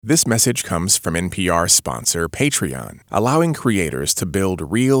This message comes from NPR sponsor Patreon, allowing creators to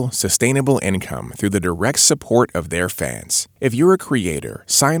build real, sustainable income through the direct support of their fans. If you're a creator,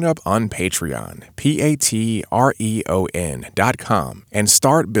 sign up on Patreon, patreon.com, and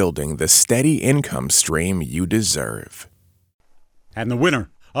start building the steady income stream you deserve. And the winner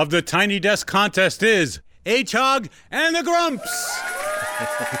of the Tiny Desk contest is H-Hog and the Grumps.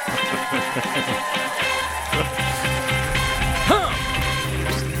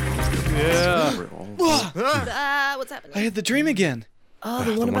 Yeah. What's happening? I had the dream again. Oh,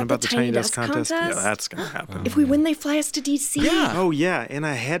 the one about the Tiny Desk contest? Yeah, that's going to happen. If we win, they fly us to D.C. Yeah. Oh, yeah, in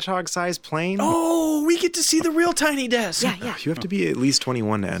a hedgehog-sized plane? Oh, we get to see the real Tiny Desk. Yeah. You have to be at least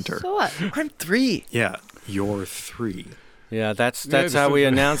 21 to enter. So what? I'm 3. Yeah, you're 3. Yeah, that's how we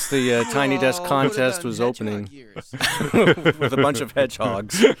announced the Tiny Desk contest was opening with a bunch of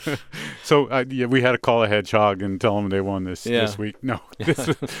hedgehogs. So we had to call a hedgehog and tell them they won this week. No, this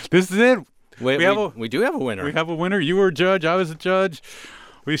is it. We do have a winner. We have a winner. You were a judge. I was a judge.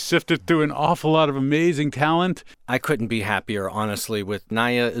 We sifted through an awful lot of amazing talent. I couldn't be happier, honestly, with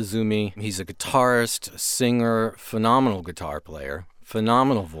Naya Izumi. He's a guitarist, singer, phenomenal guitar player,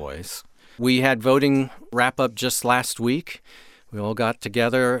 phenomenal voice. We had voting wrap up just last week. We all got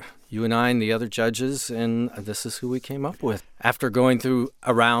together, you and I and the other judges, and this is who we came up with. After going through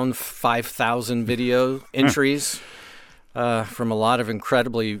around 5,000 video entries from a lot of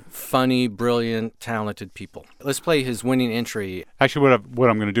incredibly funny, brilliant, talented people. Let's play his winning entry. Actually, what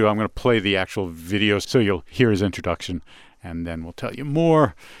I'm going to do, I'm going to play the actual video so you'll hear his introduction, and then we'll tell you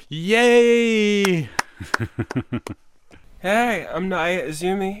more. Yay! Hey, I'm Naya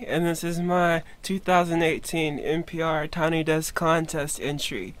Izumi, and this is my 2018 NPR Tiny Desk contest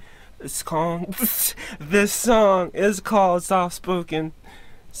entry. This song is called Soft Spoken,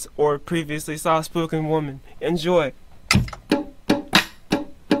 or previously Soft Spoken Woman. Enjoy.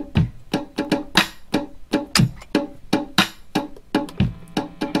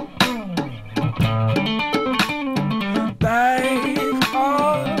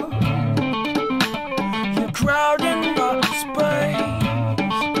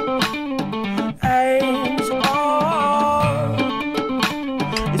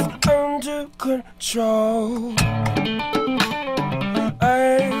 Control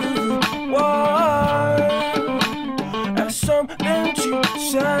everyone has something to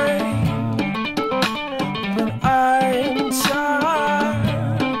say, but I'm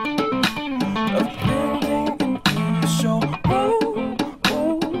tired of thinking you so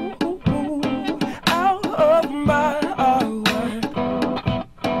out of my way.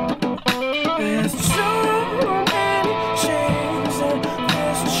 There's too many shades in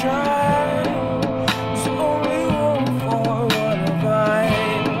this child.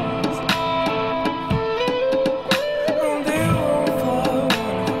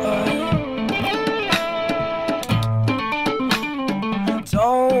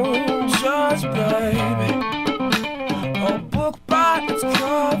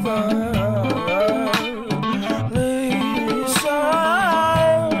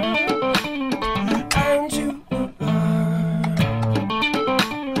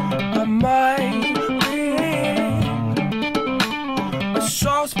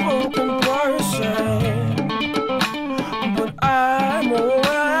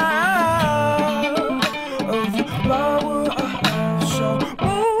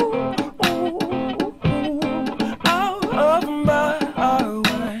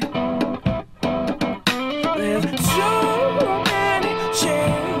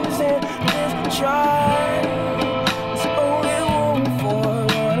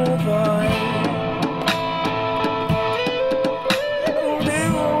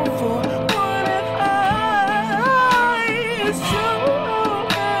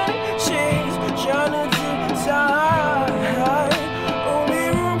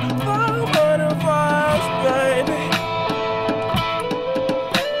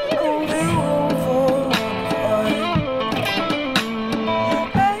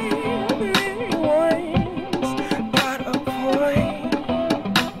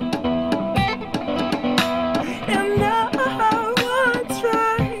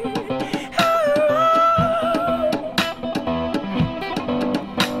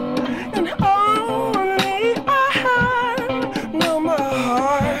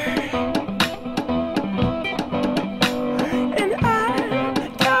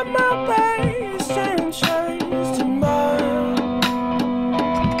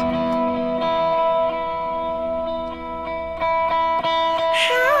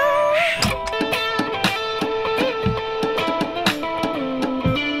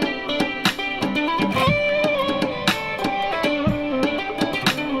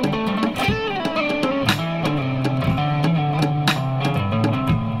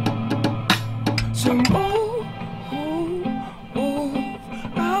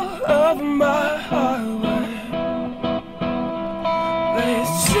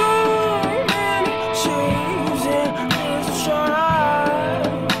 There's too many shades in this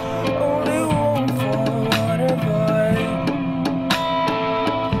shine. Only room for one of us.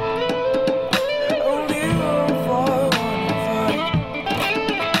 Only room for one of us.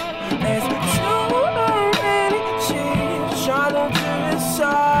 There's too many shades shining to the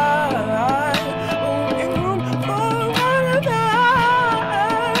side. Only room for one of us.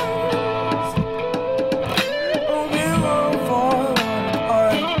 Only room for one of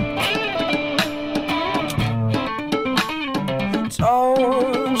us.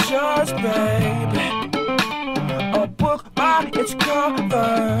 Don't just, baby, a book by its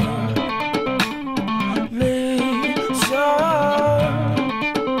cover.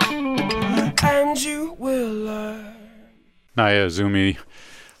 Listen, and you will learn. Naya Izumi,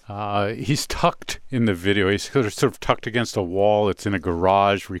 he's tucked in the video. He's sort of tucked against a wall. It's in a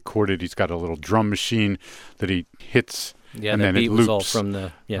garage, recorded. He's got a little drum machine that he hits, Yeah, and the then beat it was loops. all from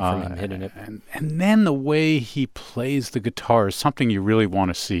him hitting it. And then the way he plays the guitar is something you really want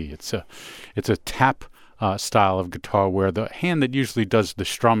to see. It's a tap style of guitar where the hand that usually does the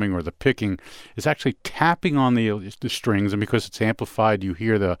strumming or the picking is actually tapping on the strings, and because it's amplified, you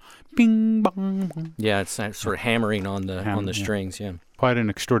hear the bing bong. Yeah, it's sort of hammering on the Yeah. strings. Yeah, Quite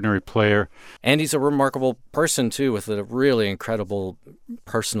an extraordinary player. and he's a remarkable person too, with a really incredible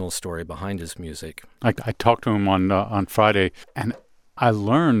personal story behind his music. I talked to him on Friday, and I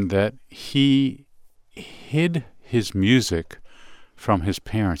learned that he hid his music from his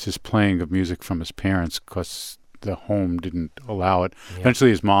parents, his playing of music from his parents, because the home didn't allow it. Yeah.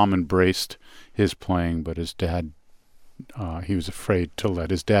 Eventually, his mom embraced his playing, but his dad, he was afraid to let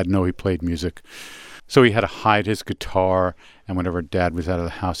his dad know he played music. So he had to hide his guitar, and whenever Dad was out of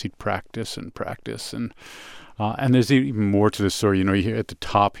the house, he'd practice. And there's even more to the story. You know, you hear at the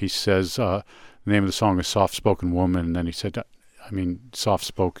top, he says, the name of the song is Soft Spoken Woman, and then he said, soft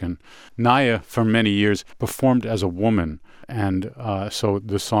spoken. Naya, for many years, performed as a woman, and so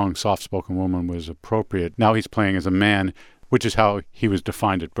the song Soft Spoken Woman was appropriate. Now he's playing as a man, which is how he was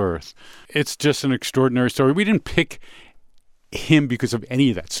defined at birth. It's just an extraordinary story. We didn't pick him because of any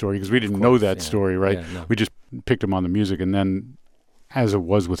of that story, because we didn't know that story, right? Yeah, no. We just picked him on the music, and then, as it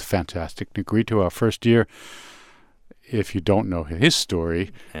was with Fantastic Negrito, our first year, if you don't know his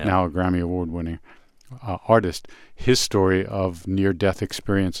story, now a Grammy Award-winning artist, his story of near-death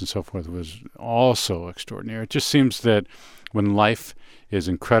experience and so forth was also extraordinary. It just seems that when life is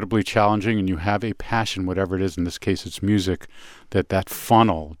incredibly challenging and you have a passion, whatever it is, in this case it's music, that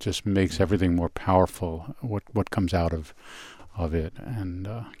funnel just makes everything more powerful, what comes out of it. And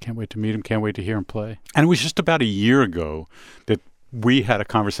can't wait to meet him, can't wait to hear him play. And it was just about a year ago that we had a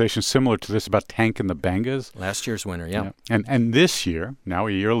conversation similar to this about Tank and the Bangas. Last year's winner, yeah. And this year, now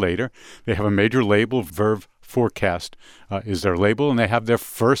a year later, they have a major label. Verve Forecast is their label, and they have their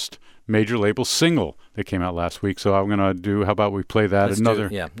first major label single that came out last week. So I'm going to do, how about we play that? Let's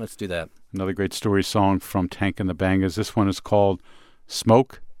do that. Another great story song from Tank and the Bangas. This one is called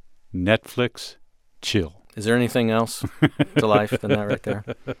Smoke, Netflix, Chill. Is there anything else to life than that right there?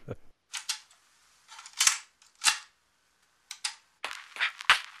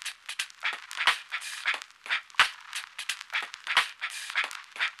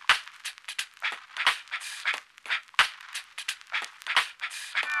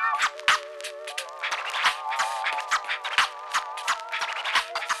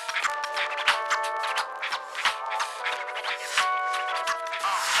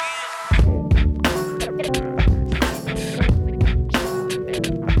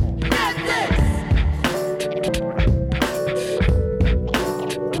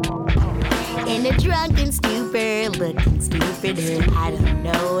 In a drunken stupor, looking stupider. I don't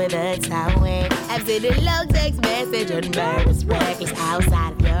know where the time went. I've seen a long text message and murderous reckless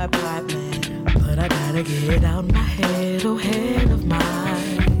outside of your apartment. But I gotta get out my head, oh head of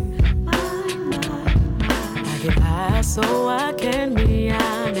mine. I get high so I can be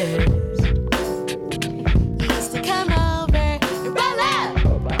honest. You used to come over and roll up.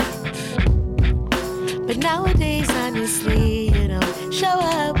 But nowadays, honestly, you don't show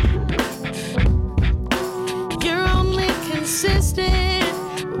up. You're only consistent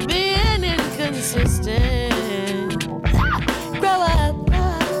with being inconsistent. Grow up.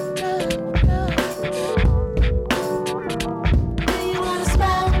 Do you wanna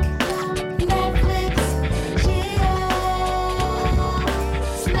smoke? Netflix, chill.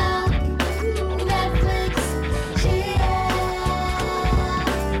 Smoke,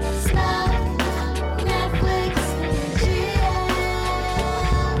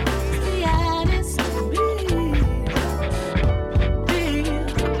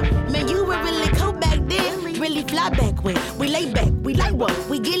 Like what?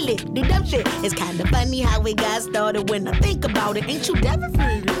 We get lit, do dumb shit. It's kinda funny how we got started when I think about it. Ain't you never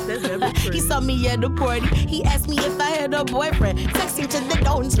free? He saw me at the party. He asked me if I had a boyfriend. Texting to the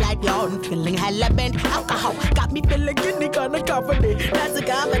dons like y'all. I'm feeling hella bent. Alcohol got me feeling kinda confident. That's a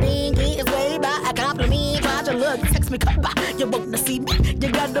compliment. Get way by a compliment. Try to look, text me, come by. You wanna see me? You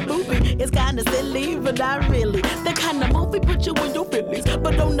got the movie. It's kinda silly, but not really. The kind of movie put you in your feelings.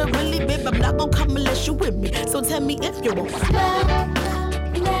 But don't really, babe, I'm not gonna come unless you with me. So tell me if you want.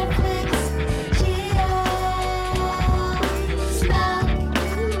 Netflix, chill. Slow.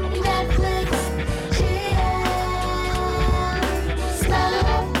 Netflix, chill. Slow.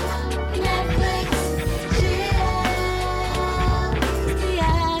 Netflix, chill. Be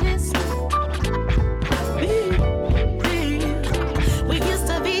honest. We used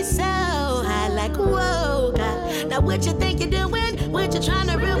to be so high, like whoa, God. Now what you think you're doing? What you trying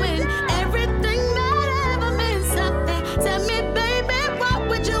to ruin? Everything that ever meant something. Tell me, baby, what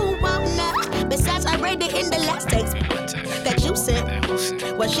would you want now? Besides, I read it in the last text that you sent.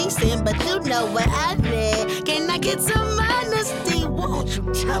 Well, she sent, but you know what I read. Can I get some honesty? Won't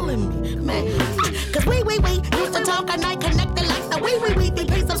you telling me, man? Cause we used to talk at night, connected like the we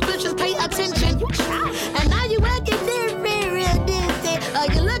pay subscriptions, pay attention. And now you acting real distant. Are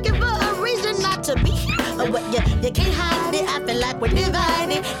you looking for a reason not to be? Or what, you can't hide it. I feel like we're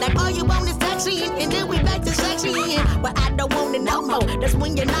divided. Like all you want is section, and then we back to section. But I don't want it no more. That's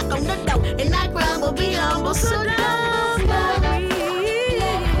when you knock on the door, and I grumble, be humble, so don't worry.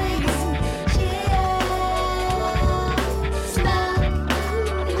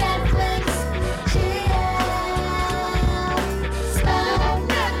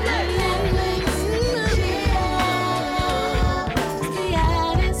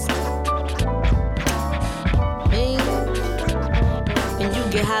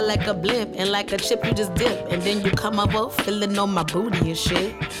 Get high like a blimp and like a chip you just dip, and then you come over feeling on my booty and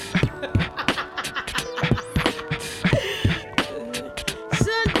shit.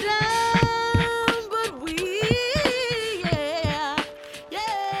 So dumb, but we, yeah.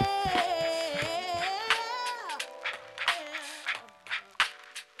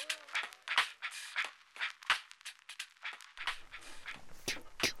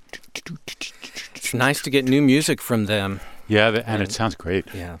 It's nice to get new music from them. Yeah, and it sounds great.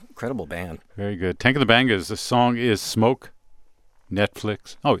 Yeah, incredible band. Very good. Tank of the Bangas. The song is Smoke,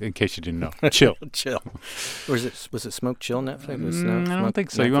 Netflix. Oh, in case you didn't know. Chill. Chill. Was it Smoke, Chill, Netflix? I don't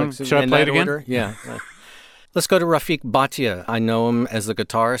think so. Netflix, Should I play it again? Order? Yeah. Let's go to Rafik Bhatia. I know him as the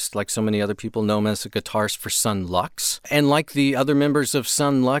guitarist, like so many other people know him as a guitarist for Sun Lux. And like the other members of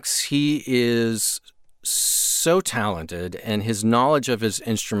Sun Lux, he is so talented, and his knowledge of his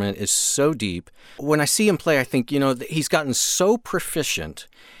instrument is so deep. When I see him play, I think, he's gotten so proficient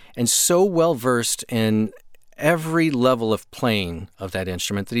and so well-versed in every level of playing of that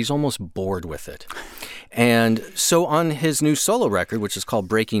instrument that he's almost bored with it. And so on his new solo record, which is called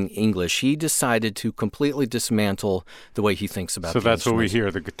Breaking English, he decided to completely dismantle the way he thinks about the that's what we instrument.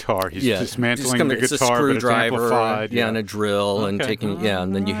 hear, the guitar. He's Yeah. dismantling the It's a guitar, but it's screwdriver, amplified. and a drill, and taking,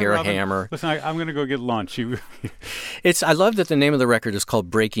 and then you hear a hammer. Listen, I'm going to go get lunch. I love that the name of the record is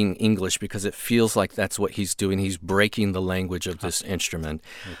called Breaking English because it feels like that's what he's doing. He's breaking the language of this instrument.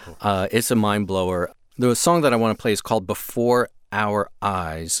 Cool. It's a mind blower. The song that I want to play is called Before Our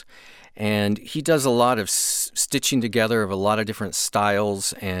Eyes. And he does a lot of stitching together of a lot of different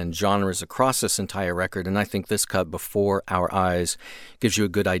styles and genres across this entire record. And I think this cut, Before Our Eyes, gives you a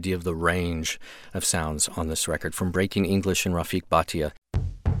good idea of the range of sounds on this record from Breaking English and Rafik Bhatia.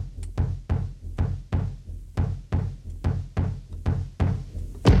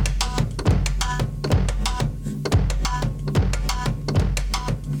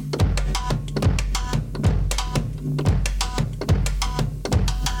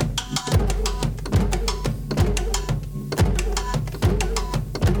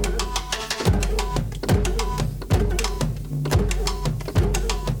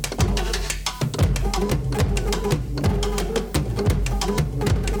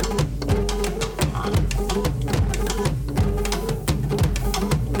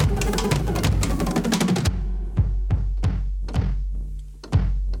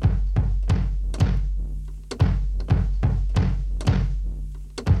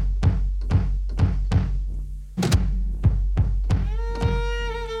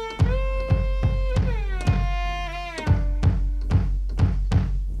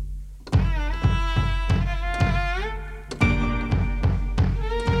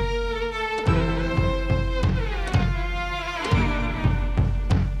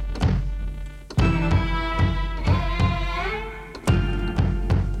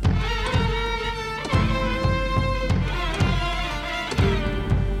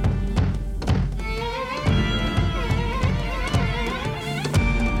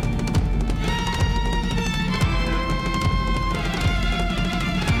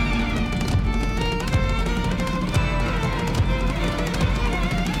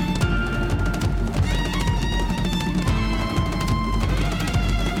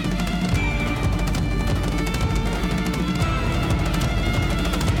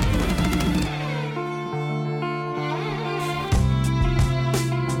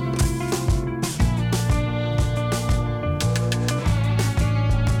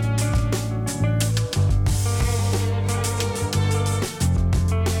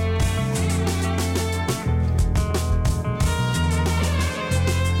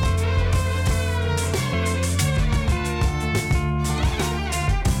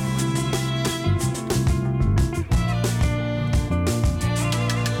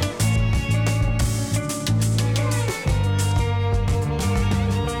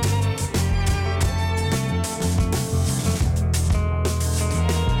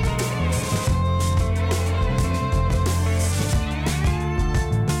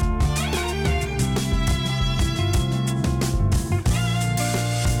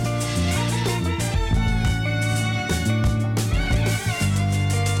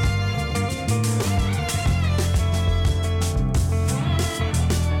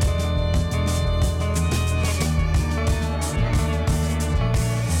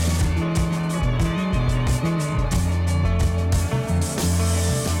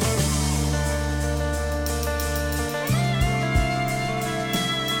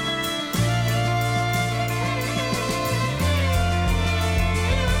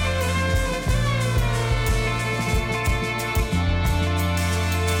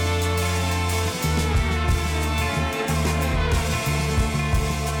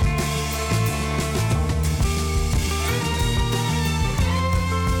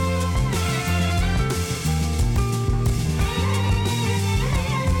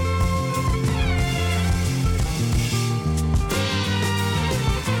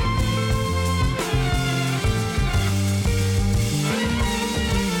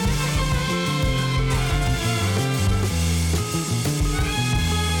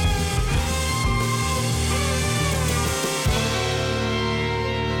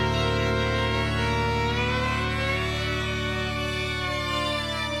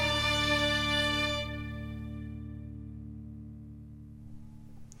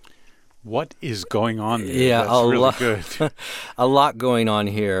 What is going on there? Yeah, That's really good. A lot going on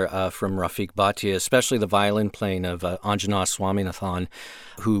here from Rafiq Bhatia, especially the violin playing of Anjana Swaminathan,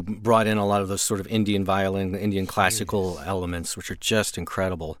 who brought in a lot of those sort of Indian violin, Indian classical elements, which are just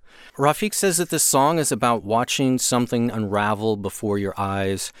incredible. Rafiq says that this song is about watching something unravel before your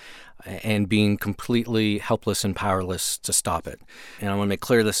eyes and being completely helpless and powerless to stop it. And I want to make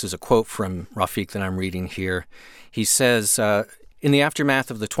clear this is a quote from Rafiq that I'm reading here. He says, in the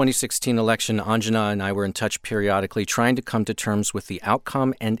aftermath of the 2016 election, Anjana and I were in touch periodically, trying to come to terms with the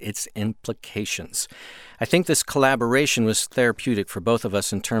outcome and its implications. I think this collaboration was therapeutic for both of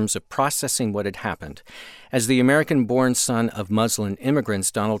us in terms of processing what had happened. As the American-born son of Muslim immigrants,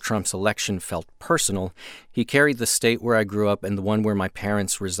 Donald Trump's election felt personal. He carried the state where I grew up and the one where my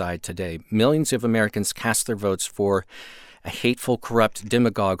parents reside today. Millions of Americans cast their votes for a hateful, corrupt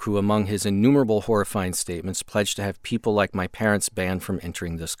demagogue who, among his innumerable horrifying statements, pledged to have people like my parents banned from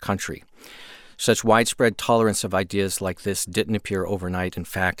entering this country. Such widespread tolerance of ideas like this didn't appear overnight. In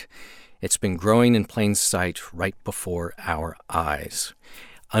fact, it's been growing in plain sight right before our eyes.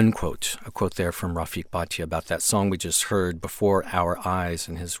 Unquote. A quote there from Rafiq Bhatia about that song we just heard, Before Our Eyes,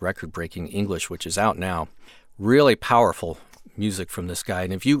 in his record-breaking English, which is out now. Really powerful music from this guy.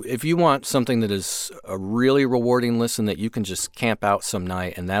 And if you want something that is a really rewarding listen that you can just camp out some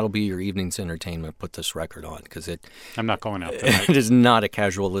night and that'll be your evening's entertainment, put this record on, because I'm not going out tonight. It is not a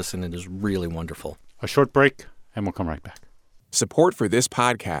casual listen. It is really wonderful. A short break, and we'll come right back. Support for this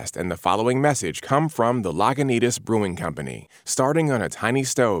podcast and the following message come from the Lagunitas Brewing Company, starting on a tiny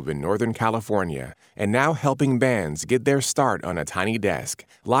stove in Northern California and now helping bands get their start on a tiny desk.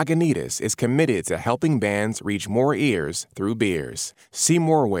 Lagunitas is committed to helping bands reach more ears through beers. See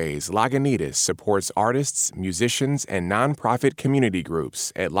more ways Lagunitas supports artists, musicians, and nonprofit community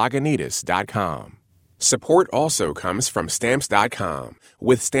groups at Lagunitas.com. Support also comes from Stamps.com.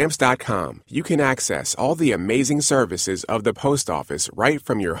 With Stamps.com, you can access all the amazing services of the post office right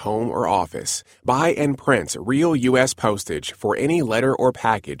from your home or office. Buy and print real U.S. postage for any letter or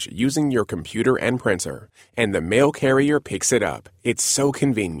package using your computer and printer, and the mail carrier picks it up. It's so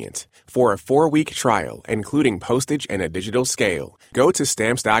convenient. For a 4-week trial, including postage and a digital scale, go to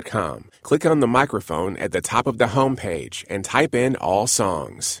Stamps.com, click on the microphone at the top of the homepage, and type in all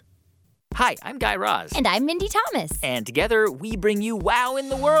songs. Hi, I'm Guy Raz. And I'm Mindy Thomas. And together, we bring you Wow in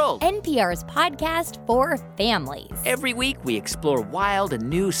the World, NPR's podcast for families. Every week, we explore wild and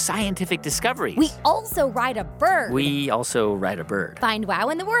new scientific discoveries. We also ride a bird. Find Wow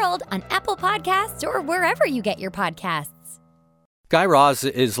in the World on Apple Podcasts or wherever you get your podcasts. Guy Raz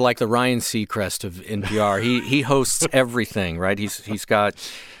is like the Ryan Seacrest of NPR. He hosts everything, right? He's got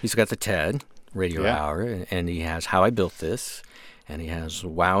the TED Radio Hour, and he has How I Built This. And he has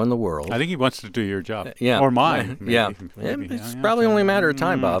Wow in the World. I think he wants to do your job. Yeah. Or mine. Maybe. It's probably only a matter of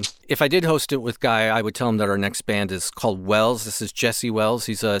time, Bob. If I did host it with Guy, I would tell him that our next band is called Wells. This is Jesse Wells.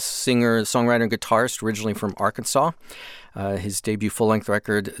 He's a singer, songwriter, and guitarist originally from Arkansas. His debut full-length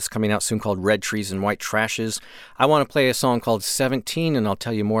record is coming out soon called Red Trees and White Trashes. I want to play a song called 17, and I'll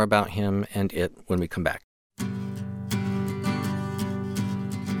tell you more about him and it when we come back.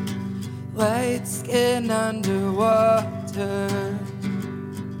 White skin underwater.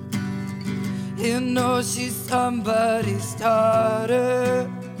 You know she's somebody's daughter.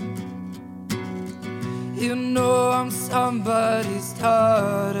 You know I'm somebody's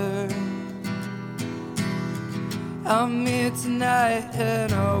daughter. I'm here tonight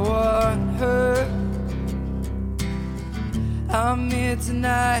and I want her. I'm here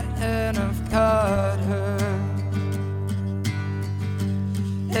tonight and I've got her.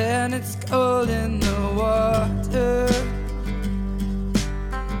 And it's cold in the water.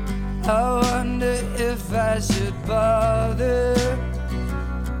 I wonder if I should bother.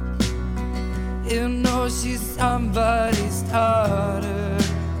 You know she's somebody's daughter.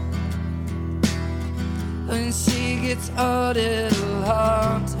 When she gets old it'll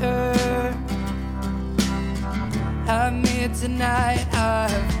haunt her. I'm here tonight,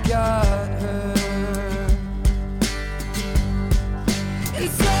 I've got her. And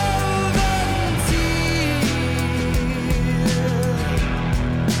 17,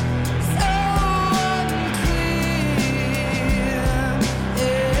 so unclear,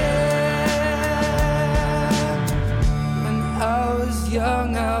 yeah. When I was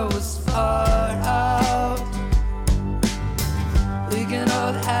young, I was far out. We can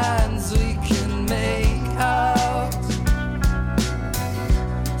hold hands, we can make out.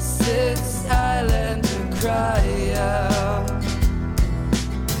 Sit side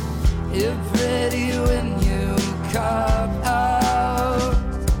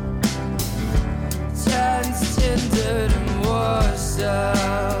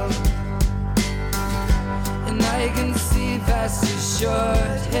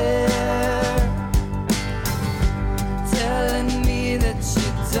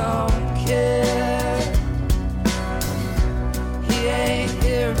don't care. He ain't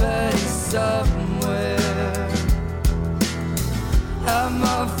here, but he's somewhere. I'm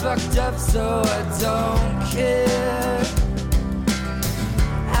all fucked up, so I don't care.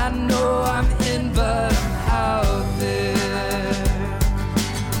 I know I'm in, but I'm out there.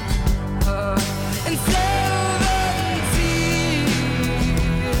 And 17,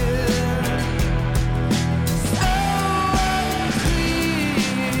 so unclean.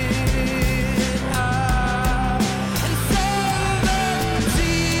 And 17,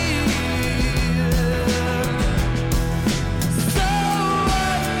 so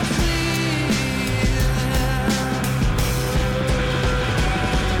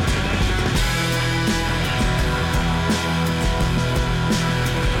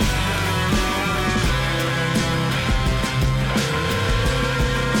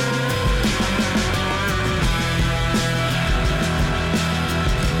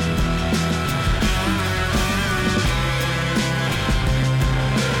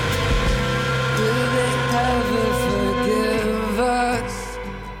will they ever forgive us?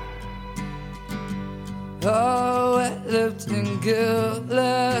 Oh, wet-lipped and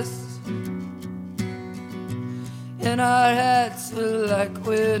guiltless, and our heads were like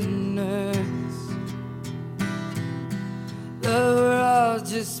winners. Though we're all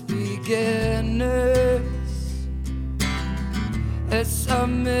just beginners at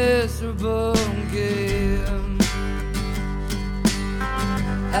some miserable game.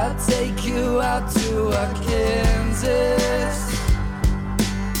 I'll take you out to Arkansas,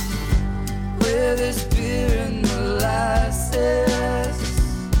 where there's beer and molasses.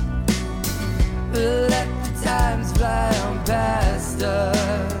 We'll let the times fly on past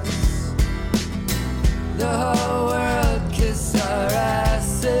us. The whole world kiss our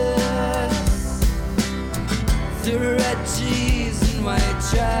asses through red cheese and white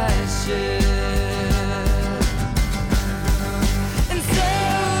trashes. And 17,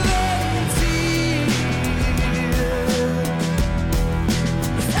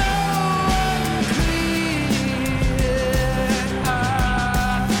 so unclear.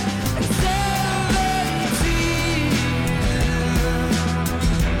 And 17,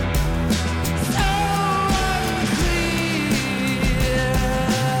 so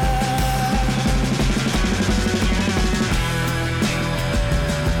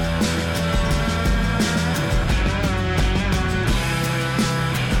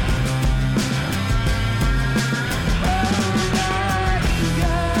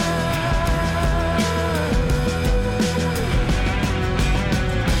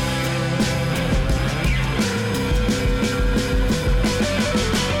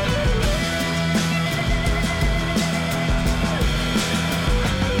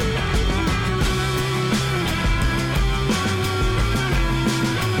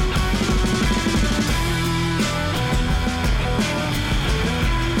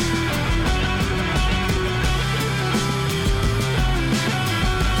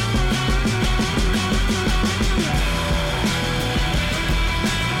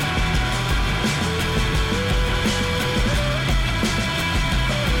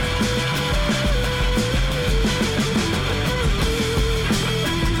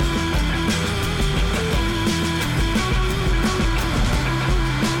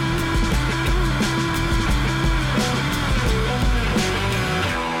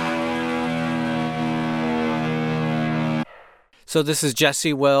So this is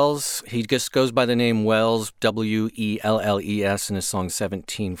Jesse Wells. He just goes by the name Wells, Wells, in his song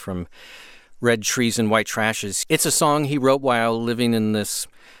 17 from Red Trees and White Trashes. It's a song he wrote while living in this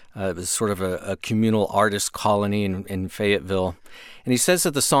it was sort of a communal artist colony in Fayetteville. And he says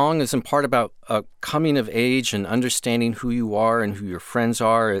that the song is in part about coming of age and understanding who you are and who your friends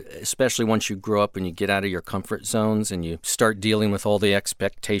are, especially once you grow up and you get out of your comfort zones and you start dealing with all the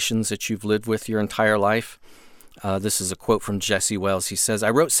expectations that you've lived with your entire life. This is a quote from Jesse Wells. He says, "I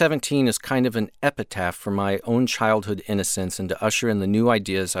wrote 17 as kind of an epitaph for my own childhood innocence and to usher in the new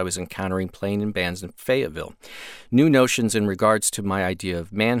ideas I was encountering playing in bands in Fayetteville. New notions in regards to my idea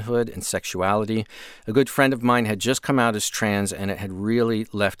of manhood and sexuality. A good friend of mine had just come out as trans and it had really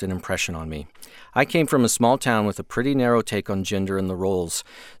left an impression on me. I came from a small town with a pretty narrow take on gender and the roles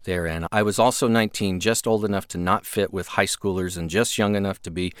therein. I was also 19, just old enough to not fit with high schoolers and just young enough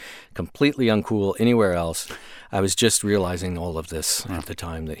to be completely uncool anywhere else. I was just realizing all of this at the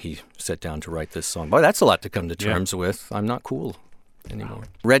time that he sat down to write this song. Boy, that's a lot to come to terms with. I'm not cool anymore."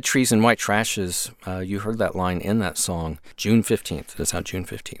 Red Trees and White Trashes, you heard that line in that song, June 15th. That's out June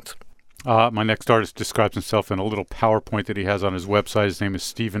 15th. My next artist describes himself in a little PowerPoint that he has on his website. His name is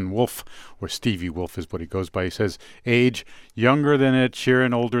Stephen Wolf, or Stevie Wolf is what he goes by. He says, age, younger than Ed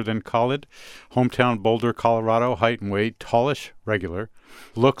Sheeran, older than Khalid. Hometown, Boulder, Colorado. Height and weight, tallish, regular.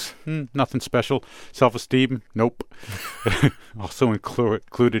 Looks, nothing special. Self-esteem, nope. Also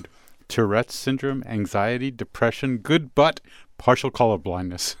included Tourette's syndrome, anxiety, depression, good butt, partial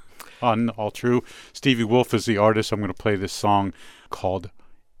colorblindness. All true. Stevie Wolf is the artist. I'm going to play this song called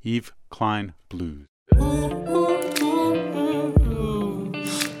Eve Klein Blues.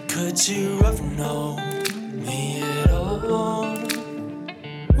 Could you have known me at all?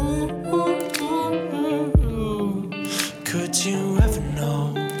 Could you have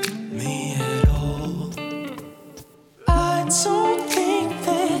known me at all? I don't think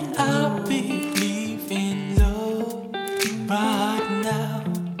that I believe in love right now.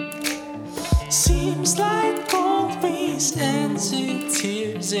 Seems like always ends in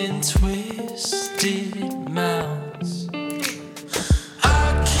tears and twisted mouths.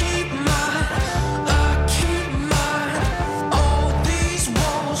 I keep mine. All these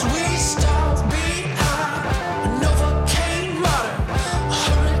walls we stopped behind. An overcame water, a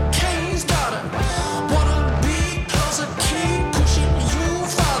hurricane's daughter. Wanna be closer, keep pushing you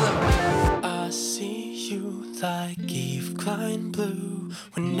farther. I see you like Eve Klein blue,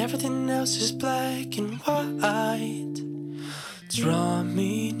 when everything else is black and white. Draw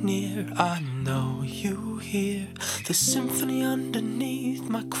me near, I know you hear the symphony underneath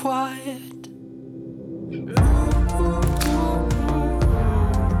my quiet.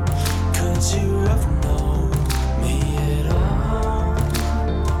 Could you have known me at all?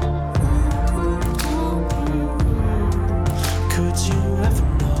 Could you have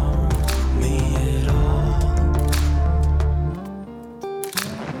known me at all?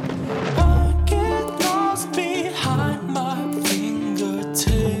 I get lost behind my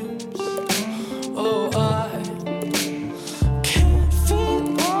fingertips. Oh, I can't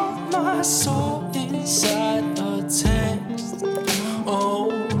fit all my soul inside a text. Oh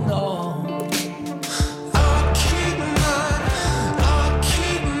no. I keep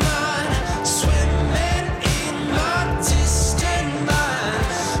mine, swimming in my distant mind.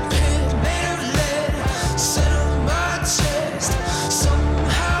 Pit made of lead, set on my chest.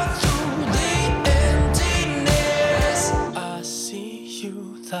 Somehow through the emptiness, I see you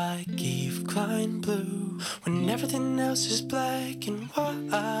like Eve Klein blue, when everything else is black and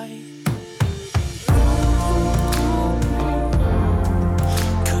white.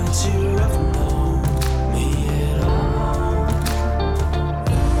 Could you have known me at all?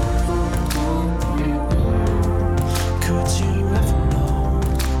 Could you have known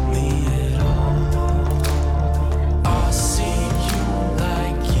me at all? I see you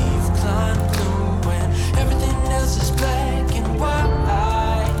like Eve Klein blue, when everything else is black and white.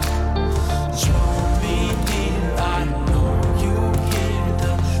 Draw me near, I know you hear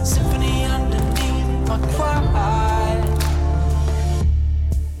the symphony underneath my quiet.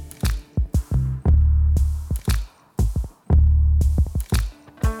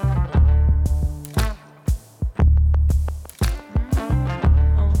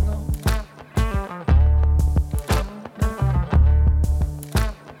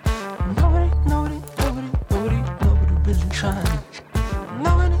 Nobody really trying.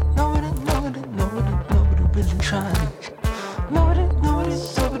 Nobody really trying.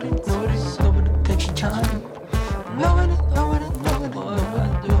 Nobody takes your time. Nobody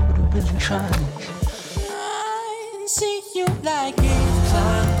really trying. I see you like Eve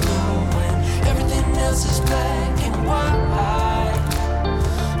Klein blue, when everything else is black and white.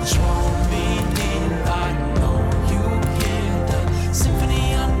 Draw me near, I know you hear the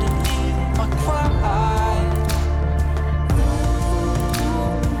symphony underneath my quiet.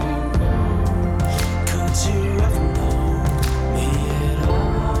 Could you have known me at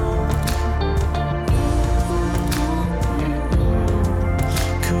all?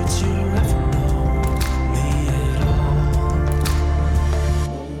 Could you have known me at all?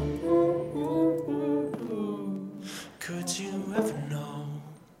 Could you have known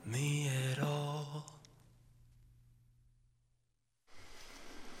me at all?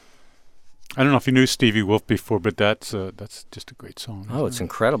 I don't know if you knew Stevie Wolf before, but that's just a great song. Oh, it's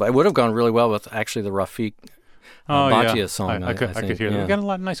incredible. It would have gone really well with actually the Rafiq Bhatia song. I could hear that. Yeah. We got a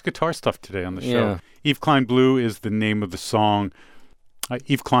lot of nice guitar stuff today on the show. Yeah. Eve Klein Blue is the name of the song.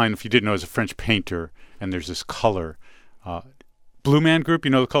 Eve Klein, if you didn't know, is a French painter, and there's this color. Blue Man Group,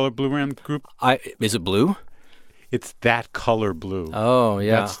 you know the color Blue Man Group? Is it blue? It's that color blue. Oh,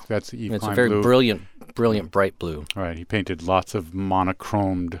 yeah. That's Eve It's Klein a very Blue. brilliant brilliant bright blue. All right, he painted lots of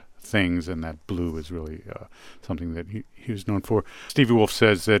monochromed things, and that blue is really something that he was known for. Stevie Wolf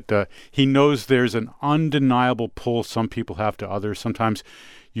says that he knows there's an undeniable pull some people have to others. Sometimes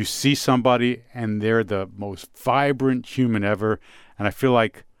you see somebody and they're the most vibrant human ever, and I feel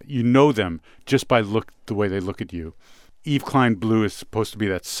like you know them just by the way they look at you. Eve Klein Blue is supposed to be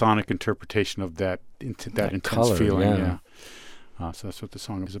that sonic interpretation of that intense color, feeling. yeah. So that's what the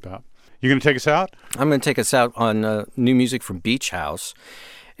song is about. You going to take us out? I'm going to take us out on new music from Beach House.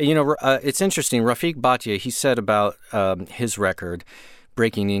 You know, it's interesting. Rafik Bhatia, he said about his record,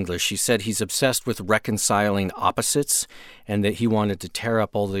 Breaking English, he said he's obsessed with reconciling opposites and that he wanted to tear up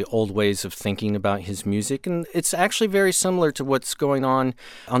all the old ways of thinking about his music. And it's actually very similar to what's going on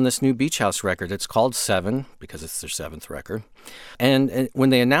this new Beach House record. It's called Seven because it's their seventh record. And when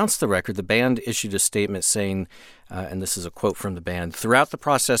they announced the record, the band issued a statement saying, and this is a quote from the band, "Throughout the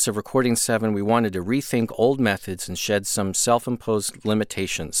process of recording Seven, we wanted to rethink old methods and shed some self-imposed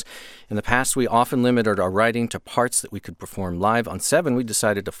limitations. In the past, we often limited our writing to parts that we could perform live. On Seven, we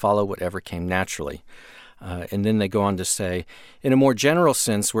decided to follow whatever came naturally." And then they go on to say, "In a more general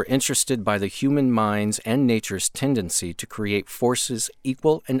sense, we're interested by the human mind's and nature's tendency to create forces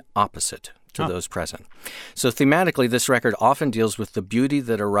equal and opposite to those present." So thematically, this record often deals with the beauty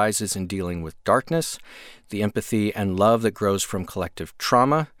that arises in dealing with darkness, the empathy and love that grows from collective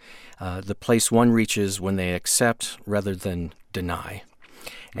trauma, the place one reaches when they accept rather than deny.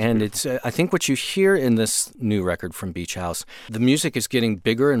 And it's, I think what you hear in this new record from Beach House, the music is getting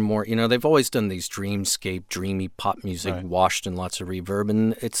bigger and more, you know, they've always done these dreamscape, dreamy pop music washed in lots of reverb,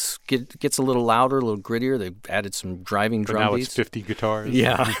 and it gets a little louder, a little grittier. They've added some driving drum now beats. it's 50 guitars.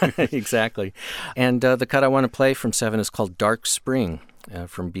 Yeah, exactly. And the cut I want to play from Seven is called Dark Spring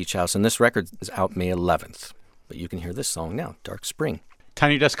from Beach House, and this record is out May 11th. But you can hear this song now, Dark Spring.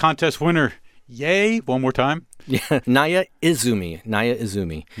 Tiny Desk Contest winner. Yay! One more time. Yeah, Naya Izumi.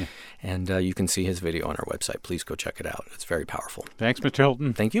 Yeah. And you can see his video on our website. Please go check it out. It's very powerful. Thanks, Mr.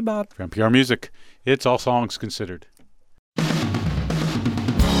 Hilton. Thank you, Bob. For NPR Music, it's All Songs Considered.